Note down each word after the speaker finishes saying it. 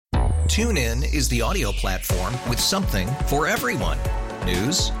TuneIn is the audio platform with something for everyone.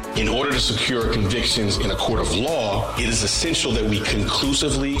 News. In order to secure convictions in a court of law, it is essential that we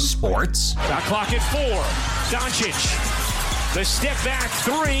conclusively. Sports. Shot clock at 4. Doncic. The step back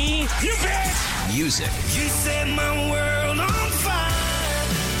 3. You bet. Music. You set my world on fire.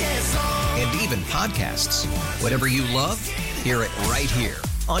 Yes, and even podcasts. Whatever you love, hear it right here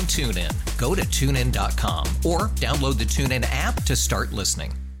on TuneIn. Go to TuneIn.com or download the TuneIn app to start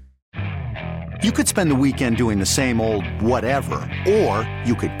listening. You could spend the weekend doing the same old whatever, or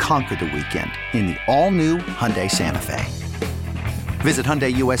you could conquer the weekend in the all-new Hyundai Santa Fe. Visit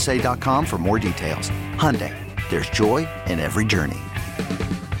HyundaiUSA.com for more details. Hyundai, there's joy in every journey.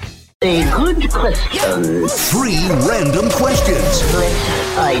 A good question. 3 random questions.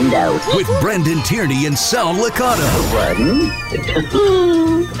 Let's find out. With Brendan Tierney and Sal Licata. 1,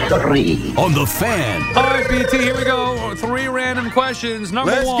 2, 3. On The Fan. All right, BT, here we go. 3 random questions.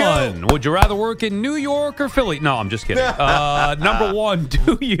 Number 1, would you rather work in New York or Philly? No, I'm just kidding. Number 1,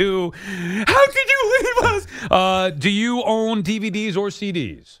 how could you leave us? Do you own DVDs or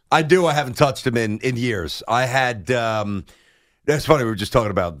CDs? I do. I haven't touched them in years. I had... That's funny. We were just talking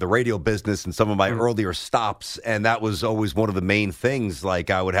about the radio business and some of my earlier stops, and that was always one of the main things.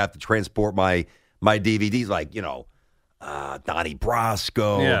 Like, I would have to transport my DVDs, like, Donnie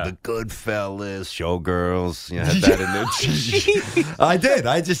Brasco, The Goodfellas, Showgirls. Had that in there. I did.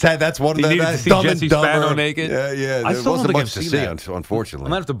 I just had, that's one of the... You needed to see Jesse Spano naked? Yeah. I There still wasn't don't much to think see, I've seen that. unfortunately. I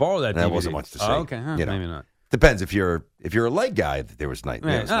might have to borrow that DVD. That wasn't much to see. Oh, okay. Maybe not. Depends if you're a leg guy. There was nice.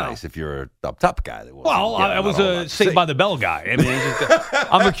 Yeah, It was nice. If you're a up top guy, there wasn't. Well, I was a Saved by the Bell guy. I mean,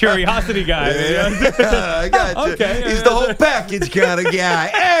 I'm a curiosity guy. I got you. Okay. He's the whole package kind of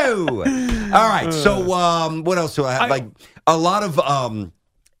guy. Oh, all right. So, what else do I have? Like a lot of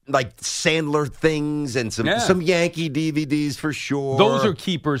like Sandler things and some Yankee DVDs for sure. Those are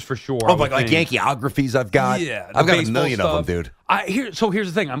keepers for sure. Oh, like Yankeeographies I've got. Yeah, I've got a baseball million stuff. of them, dude. So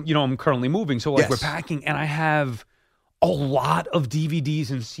here's the thing. I'm currently moving, so we're packing, and I have a lot of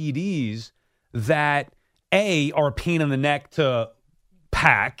DVDs and CDs that are a pain in the neck to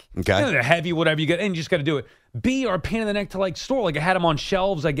pack. Okay, they're heavy, whatever you get, and you just got to do it. B are a pain in the neck to store. Like I had them on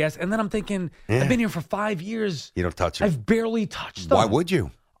shelves, I guess, and then I'm thinking, I've been here for 5 years. You don't touch them. I've barely touched them. Why would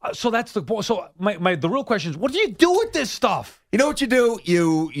you? So that's the point. So the real question is, what do you do with this stuff? You know what you do?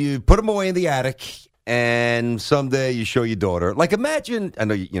 You put them away in the attic, and someday you show your daughter. Like imagine, I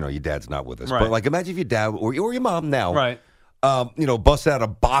know your dad's not with us, right. but like imagine if your dad or your mom now, right? Bust out a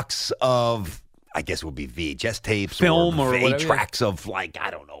box of, I guess it would be VHS tapes, film or 8 tracks of like I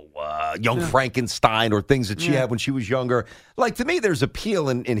don't know, Young Frankenstein or things that she had when she was younger. Like to me, there's appeal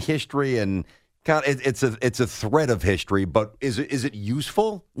in history and. It's a thread of history, but is it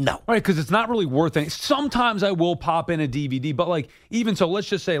useful? No. Right, because it's not really worth it. Sometimes I will pop in a DVD, but like even so, let's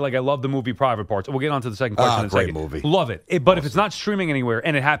just say like I love the movie Private Parts. We'll get on to the second question in a great second. Movie. Love it. But if it's not streaming anywhere,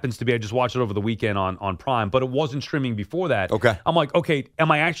 and it happens to be, I just watched it over the weekend on Prime, but it wasn't streaming before that. Okay. I'm like, okay,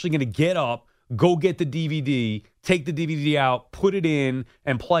 am I actually going to get up, go get the DVD, take the DVD out, put it in,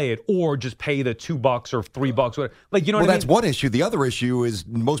 and play it, or just pay the $2 or $3, whatever. Like, you know what I mean? Well, that's one issue. The other issue is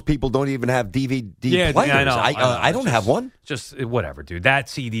most people don't even have DVD players. Yeah, I know. I don't have one. Just whatever, dude. That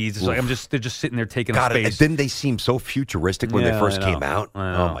CDs, it's like they're just sitting there taking up space. Didn't they seem so futuristic when they first came out?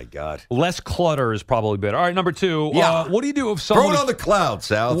 Oh my God. Less clutter is probably better. All right, number 2. Yeah. What do you do if someone throw it on the cloud,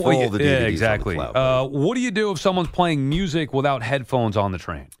 Sal? Throw all the DVDs exactly. on the cloud. What do you do if someone's playing music without headphones on the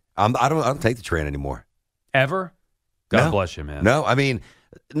train? I don't take the train anymore. Ever? God bless you, man. No, I mean,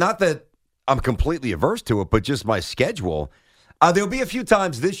 not that I'm completely averse to it, but just my schedule. There'll be a few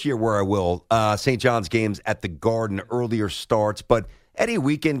times this year where I will. St. John's games at the Garden, earlier starts, but any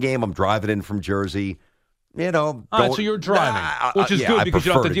weekend game, I'm driving in from Jersey. All right, so you're driving, which is good because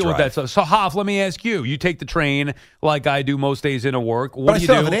you don't have to deal with that stuff. So, Hoff, let me ask you. You take the train like I do most days into work. What but do I you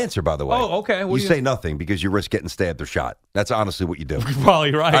still do? have an answer, by the way. Oh, okay. You say nothing because you risk getting stabbed or shot. That's honestly what you do. You're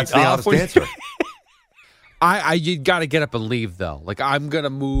probably right. That's the honest answer. You got to get up and leave, though. Like, I'm going to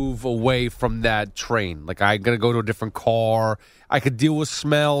move away from that train. Like, I'm going to go to a different car. I could deal with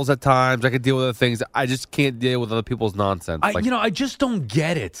smells at times. I could deal with other things. I just can't deal with other people's nonsense. I just don't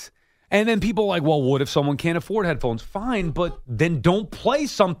get it. And then people are like, well, what if someone can't afford headphones? Fine, but then don't play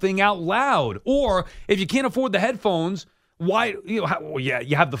something out loud. Or if you can't afford the headphones, why? You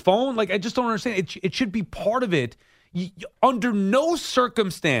have the phone. Like, I just don't understand. It should be part of it. Under no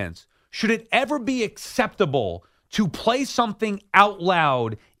circumstance should it ever be acceptable to play something out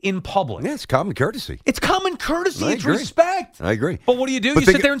loud in public. Yeah, it's common courtesy. It's common courtesy. I It's agree. respect. I agree. But what do? You But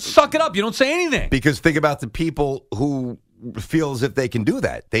sit there and suck it up. You don't say anything. Because think about the people who feel as if they can do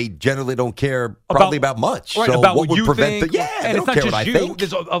that. They generally don't care probably about much. Right, so about what what would you prevent think. the, yeah, and they it's don't not care just what you. I think.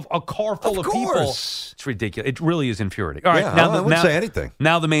 There's a car full of people. It's ridiculous. It really is infuriating. All right, Yeah, now I wouldn't say anything.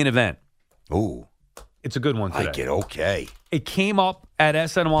 Now the main event. Ooh. It's a good one today. I get okay. It came up at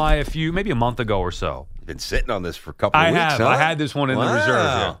SNY maybe a month ago or so. You've been sitting on this for a couple of weeks, huh? I had this one in the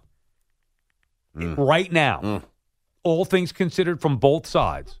reserve here. Right now, all things considered from both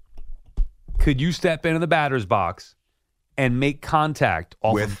sides, could you step into the batter's box and make contact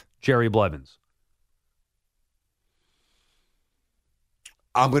off of Jerry Blevins?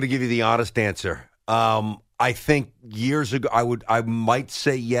 I'm going to give you the honest answer. I think years ago I might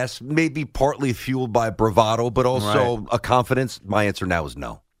say yes, maybe partly fueled by bravado, but also a confidence. My answer now is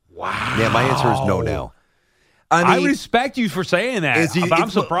no. Wow. Yeah, my answer is no now. I mean, respect you for saying that. But I'm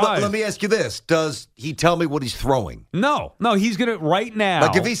surprised. Let me ask you this. Does he tell me what he's throwing? No, he's going to right now.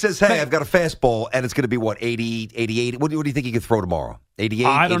 Like if he says, hey, I've got a fastball and it's going to be, 80, 88? What do you think he could throw tomorrow? 88,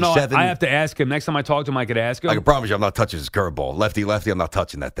 I don't 87? know. I have to ask him. Next time I talk to him, I could ask him. I can promise you I'm not touching his curveball. Lefty, I'm not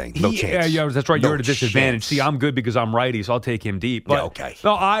touching that thing. No chance. Yeah, that's right. No You're at a disadvantage. chance. See, I'm good because I'm righty, so I'll take him deep. But, yeah, okay.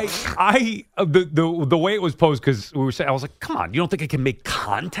 No, the way it was posed, because we were saying, I was like, come on, you don't think I can make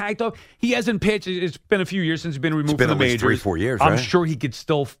contact? He hasn't pitched. It's been a few years since he's been removed from the majors. 3-4 years, I'm right? sure he could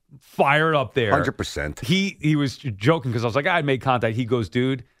still fire it up there. 100%. He was joking because I was like, I made contact. He goes,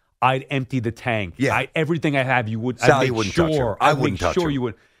 dude, I'd empty the tank. Yeah. Everything I have, you would. Sally I'd wouldn't touch him. I wouldn't touch him. you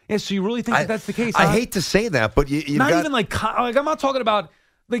would. Yeah, so you really think that's the case? I huh? hate to say that, but you've not got, even like I'm not talking about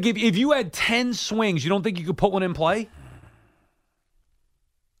like if you had 10 swings, you don't think you could put one in play?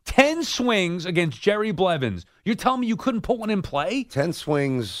 10 swings against Jerry Blevins. You're telling me you couldn't put one in play? 10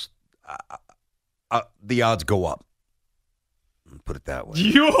 swings, the odds go up. Put it that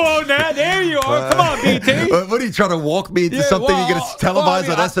way. There you are. Come on, BT. What are you trying to walk me into something you're going to televise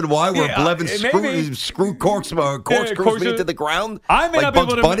on SNY where Blevins corks me into the ground? I may not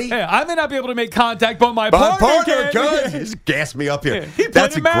be able to make contact, but my partner can. Just gas me up here.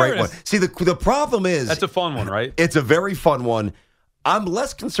 That's a great one. See, the problem is that's a fun one, right? It's a very fun one. I'm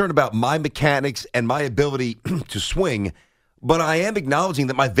less concerned about my mechanics and my ability to swing. But I am acknowledging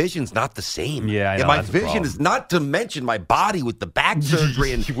that my vision's not the same. Yeah, I know, my vision is not to mention my body with the back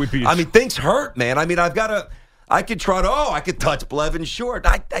surgery. And I mean, things hurt, man. I mean, I could try to, I could touch Blevins short.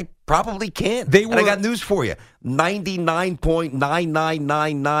 I probably can't. And I got news for you.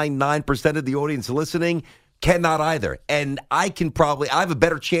 99.99999% of the audience listening cannot either. And I have a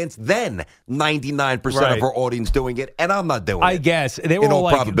better chance than 99% of our audience doing it, and I'm not doing it. I guess. They were all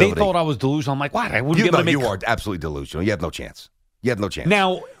like, they thought I was delusional. I'm like, what? I wouldn't be able to make You are absolutely delusional. You have no chance.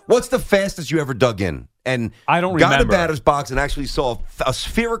 Now, what's the fastest you ever dug in? And I don't got remember. a batter's box and actually saw a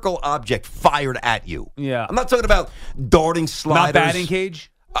spherical object fired at you. Yeah. I'm not talking about darting sliders. Not batting cage?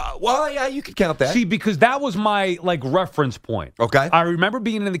 Well, yeah, you could count that. See, because that was my reference point. Okay. I remember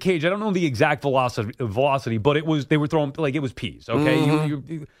being in the cage. I don't know the exact velocity, but they were throwing it was peas. Okay.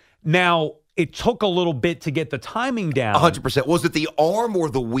 Mm-hmm. Now it took a little bit to get the timing down. 100%. Was it the arm or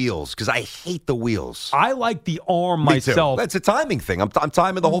the wheels? Because I hate the wheels. I like the arm Me myself. Too. That's a timing thing. I'm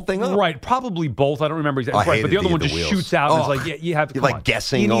timing the whole thing up. Right. Probably both. I don't remember exactly. Right, but the other one just shoots out. And it's like you have to. You're like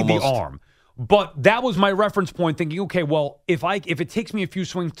guessing. You need almost. the arm. But that was my reference point, thinking, okay, well, if it takes me a few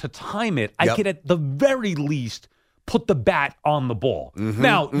swings to time it, I could at the very least put the bat on the ball.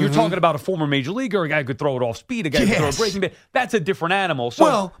 Now, you're talking about a former major leaguer, a guy who could throw it off speed, a guy who could throw a breaking bat. That's a different animal.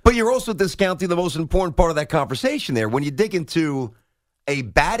 So, but you're also discounting the most important part of that conversation there. When you dig into a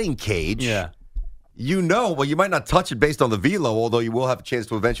batting cage, you might not touch it based on the velo, although you will have a chance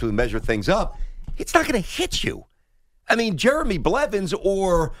to eventually measure things up. It's not going to hit you. I mean, Jeremy Blevins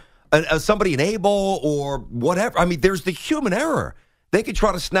or somebody in A-ball or whatever. I mean, there's the human error. They could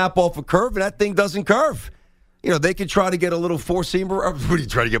try to snap off a curve, and that thing doesn't curve. They could try to get a little four-seamer. What are you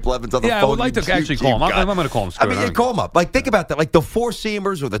trying to get Blevins on the phone? Yeah, I would like to actually call him. I'm going to call him. I mean, you call him up. Like, think about that. Like, the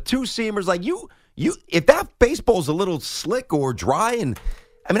four-seamers or the two-seamers. Like, you, if that baseball's a little slick or dry, and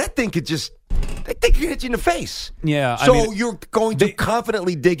I mean, that thing could hit you in the face. Yeah. So you're going to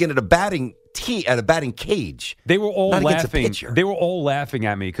confidently dig into the batting at a batting cage. They were all laughing. They were all laughing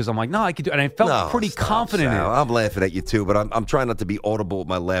at me because I'm like, no, I could do it. And I felt pretty confident in it. I'm laughing at you too, but I'm trying not to be audible with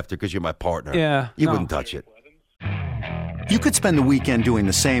my laughter because you're my partner. Yeah. You wouldn't touch it. You could spend the weekend doing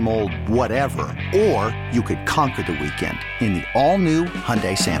the same old whatever, or you could conquer the weekend in the all-new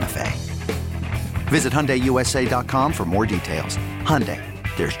Hyundai Santa Fe. Visit HyundaiUSA.com for more details. Hyundai,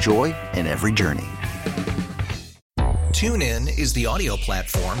 there's joy in every journey. TuneIn is the audio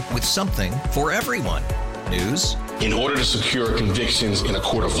platform with something for everyone. News. In order to secure convictions in a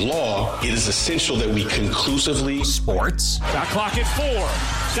court of law, it is essential that we conclusively. Sports. Shot clock at 4.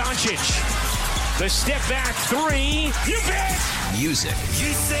 Doncic. The step back three. You bet. Music.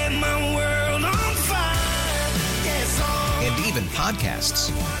 You set my world on fire. Yes, And even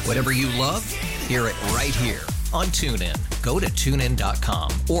podcasts. Whatever you love, hear it right here on TuneIn. Go to TuneIn.com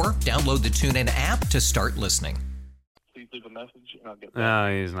or download the TuneIn app to start listening. Please leave a message and I'll get back.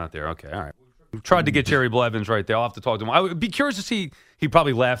 No, he's not there. Okay, all right. Tried to get Jerry Blevins right there. I'll have to talk to him. I would be curious to see. He'd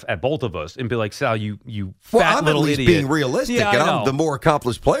probably laugh at both of us and be like, "Sal, you fat I'm little at least idiot." being realistic, Yeah, and I I'm know. the more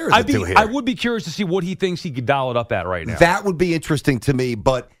accomplished player of the two here. I would be curious to see what he thinks he could dial it up at right now. That would be interesting to me,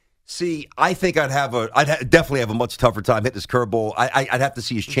 but see, I think I'd definitely have a much tougher time hitting his curveball. I'd have to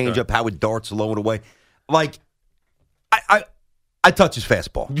see his changeup, how it darts low and away. Like, I touch his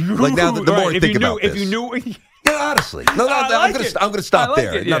fastball. Like now, the more I think about this, if you knew, yeah, honestly, no, I'm going to stop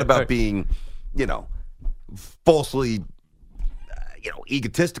there. It, Not yeah, about right. being, falsely,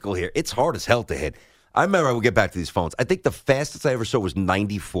 egotistical here. It's hard as hell to hit. I remember I would get back to these phones. I think the fastest I ever saw was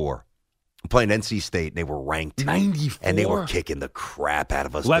 94. I'm playing NC State, and they were ranked 94, and they were kicking the crap out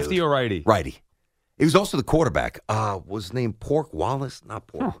of us. Lefty dude. or righty? Righty. He was also the quarterback. Was his name Pork Wallace? Not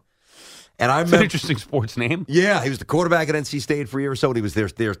Pork. Huh. And I It's remember, an interesting sports name. yeah, he was the quarterback at NC State for a year or so. And he was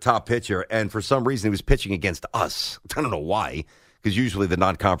their top pitcher, and for some reason, he was pitching against us. I don't know why, because usually the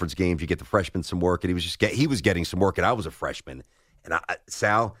non-conference games you get the freshmen some work, and he was getting some work, and I was a freshman. And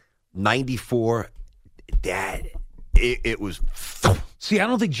Sal, 94, Dad, it was. See, I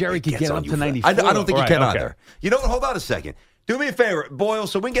don't think Jerry could get up to 94. I don't think he can okay. either. You know what? Hold on a second. Do me a favor, Boyle,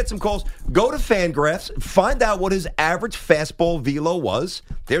 so we can get some calls. Go to Fangraphs, find out what his average fastball velo was.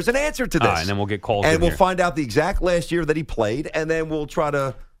 There's an answer to this. And then we'll get calls And in we'll here. find out the exact last year that he played, and then we'll try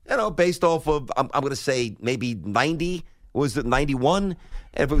to, based off of, I'm going to say maybe 90. Was it 91?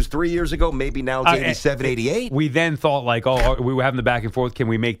 And if it was 3 years ago, maybe now it's 87, 88. We then thought we were having the back and forth. Can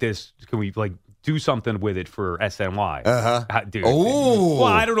we make this? Can we do something with it for SNY? Dude. Oh, well,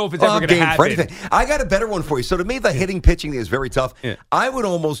 I don't know if it's ever going to happen. I got a better one for you. So to me, the hitting pitching is very tough. Yeah. I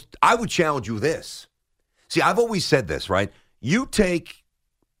would challenge you this. See, I've always said this, right? You take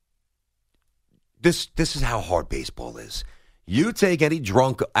this. This is how hard baseball is. You take any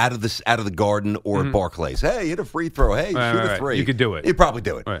drunk out of the Garden or at Barclays. Hey, hit a free throw. Hey, shoot a three. You could do it. You'd probably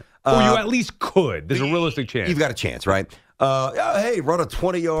do it. Right. Or you at least could. There's a realistic chance. You've got a chance, right? Hey, run a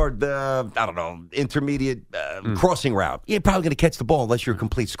 20-yard, intermediate crossing route. You're probably going to catch the ball unless you're a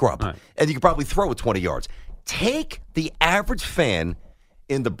complete scrub. Right. And you can probably throw it 20 yards. Take the average fan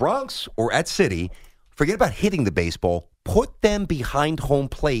in the Bronx or at City, forget about hitting the baseball, put them behind home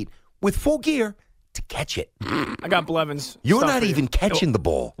plate with full gear to catch it. I got Blevins. You're not even catching the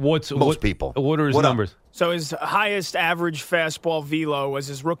ball. Most people. What are his numbers? So his highest average fastball velo was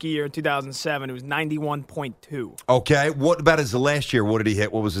his rookie year in 2007. It was 91.2. Okay. What about his last year? What did he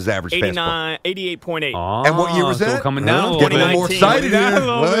hit? What was his average fastball? 88.8. And what year was so that? coming down. Getting a little more excited here.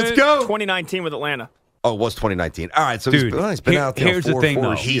 Let's go. 2019 with Atlanta. Oh, it was 2019. All right. So Dude, he's been out there here's the thing,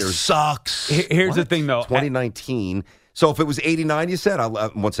 though. He sucks. Here's the thing, though. 2019. So if it was 89, you said?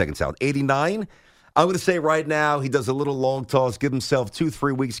 1 second, Sal. 89? I'm going to say right now he does a little long toss, give himself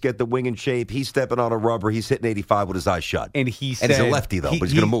 2-3 weeks to get the wing in shape. He's stepping on a rubber. He's hitting 85 with his eyes shut. And he said, he's a lefty, though, but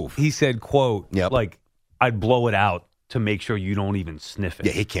he's going to move. He said, quote, Yep. I'd blow it out to make sure you don't even sniff it.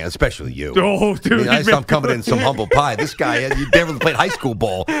 Yeah, he can, especially you. Oh, dude. I'm coming in some humble pie. This guy, you never played high school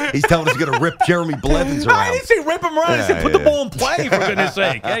ball. He's telling us he's going to rip Jeremy Blevins around. I didn't say rip him around. I said put the ball in play, for goodness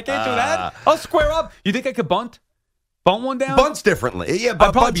sake. I can't do that. I'll square up. You think I could bunt? Bunt one down? Bunts differently. Yeah, but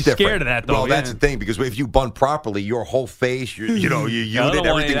I'd probably be different. scared of that, though. Well, that's the thing, because if you bunt properly, your whole face, your unit,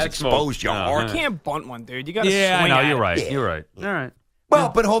 everything's exposed. Your heart. You can't bunt one, dude. You got to Yeah, swing I know. at You're it. right. Yeah. You're right. All right. Well,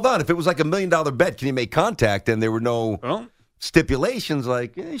 but hold on. If it was like $1 million bet, can you make contact? And there were no stipulations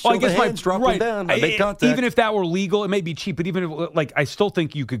like, show the hands, drop them down, make contact. Even if that were legal, it may be cheap, but even if, I still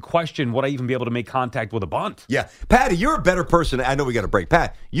think you could question, would I even be able to make contact with a bunt? Yeah. Patty, you're a better person. I know we got to break.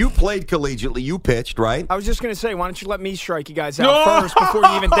 Pat, you played collegiately. You pitched, right? I was just going to say, why don't you let me strike you guys out first before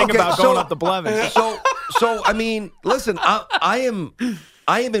you even think about going up the Blevins? So I mean, listen, I am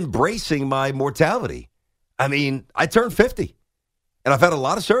embracing my mortality. I mean, I turned 50, and I've had a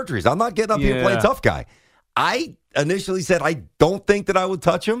lot of surgeries. I'm not getting up here and playing tough guy. I initially said I don't think that I would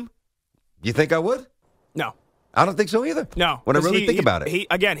touch him. You think I would? No. I don't think so either. No. When I really think about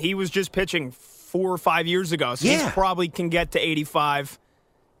it. He was just pitching 4 or 5 years ago, so he probably can get to 85.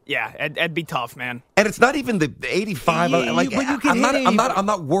 Yeah, it'd be tough, man. And it's not even the 85. I'm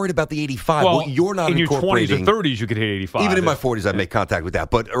not worried about the 85. Well, you're not in your 20s incorporating. or 30s, you could hit 85. Even in my 40s, I make contact with that,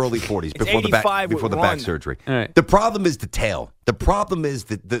 but early 40s before the back surgery. Right. The problem is the tail. The problem is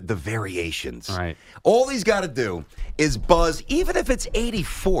the variations. Right. All he's got to do is buzz, even if it's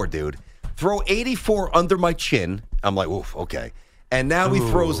 84, dude. Throw 84 under my chin. I'm like, oof, okay. And now he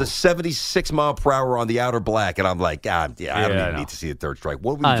throws a 76 mile per hour on the outer black, and I'm like, I don't even need to see a third strike.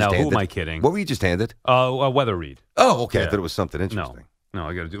 What were you just handed? Who am I kidding? What were you just handed? A weather read. Oh, okay. Yeah. I thought it was something interesting. No,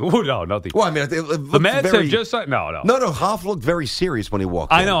 I got to do. Oh, no, nothing. Well, I mean, the Mets have just no. Hoff looked very serious when he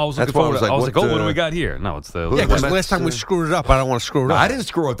walked in. I know. I was looking forward. I was like, what do we got here? No, it's the because last time we screwed it up. I don't want to screw it up. I didn't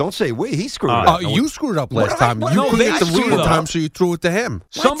screw it up. Don't say we. He screwed it up. You screwed it up last time. You couldn't get the read in time, so you threw it to him.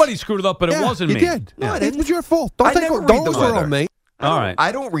 Somebody screwed it up, but it wasn't me. You did. No, it was your fault. Don't take it on me. All right.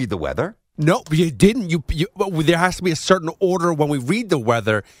 I don't read the weather. No, you didn't. There has to be a certain order when we read the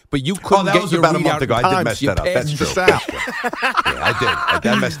weather, but you couldn't that get was your about a read month out ago. in I did time, mess so that up. That's true. I did.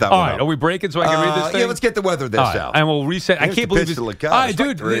 I messed that All one right. up. Are we breaking so I can read this thing? Yeah, let's get the weather this out. And we'll reset. I can't believe this. All right,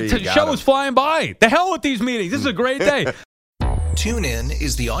 dude. The show is flying by. The hell with these meetings. This is a great day. TuneIn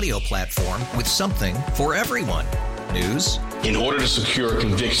is the audio platform with something for everyone. News. In order to secure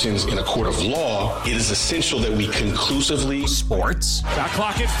convictions in a court of law, it is essential that we conclusively. Sports. Shot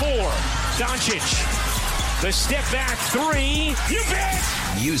clock at 4. Doncic. The step back 3. You bet.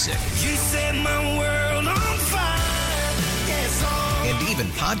 Music. You set my world on fire. Yes, and even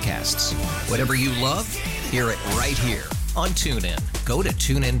podcasts. Whatever you love, hear it right here on TuneIn. Go to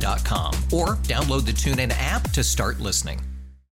TuneIn.com or download the TuneIn app to start listening.